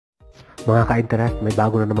Mga ka-interest, may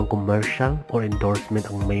bago na namang commercial or endorsement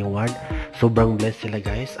ang MayWard. Sobrang blessed sila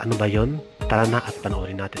guys. Ano ba yon? Tara na at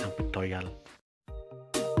panoorin natin ang pictorial.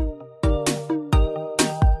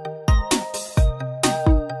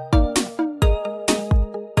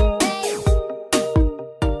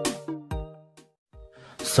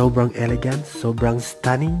 Sobrang elegant, sobrang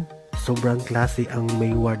stunning, sobrang classy ang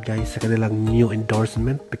MayWard guys sa kanilang new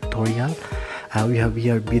endorsement pictorial. We have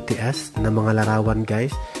here BTS na mga larawan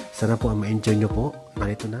guys. Sana po ang ma-enjoy nyo po.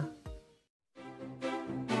 Narito na.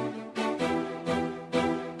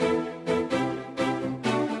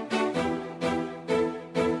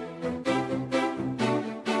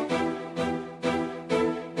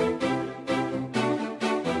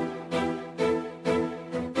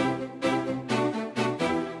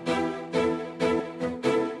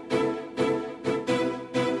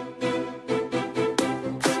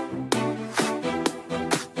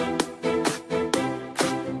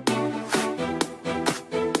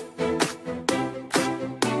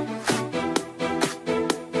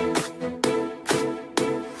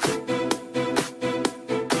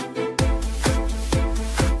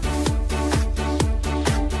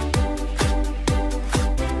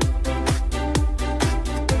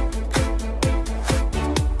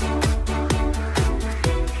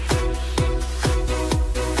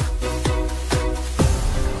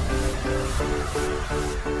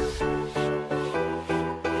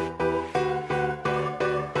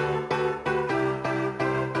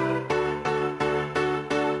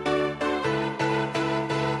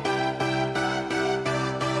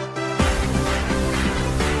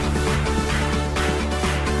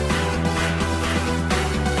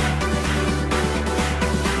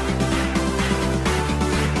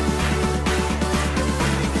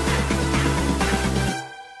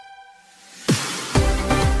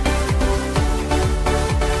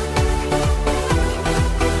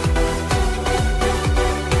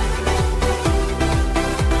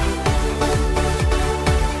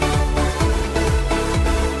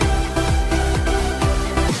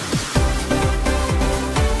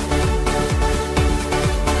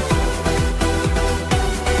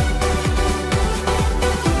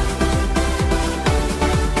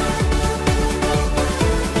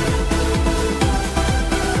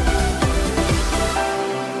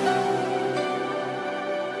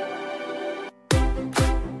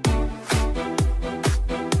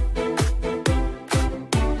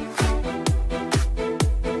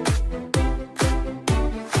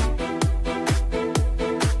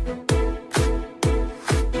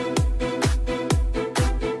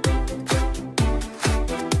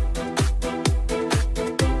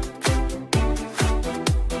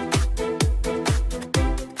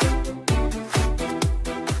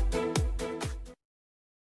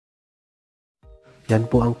 Yan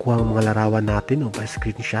po ang kuhang mga larawan natin o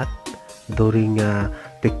pa-screenshot during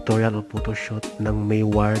pictorial o photoshoot ng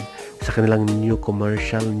MayWard sa kanilang new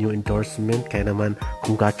commercial, new endorsement. Kaya naman,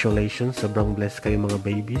 congratulations. Sobrang blessed kayo mga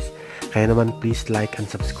babies. Kaya naman, please like and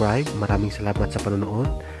subscribe. Maraming salamat sa panonood.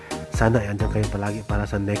 Sana ay andyan kayo palagi para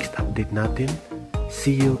sa next update natin.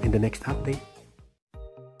 See you in the next update.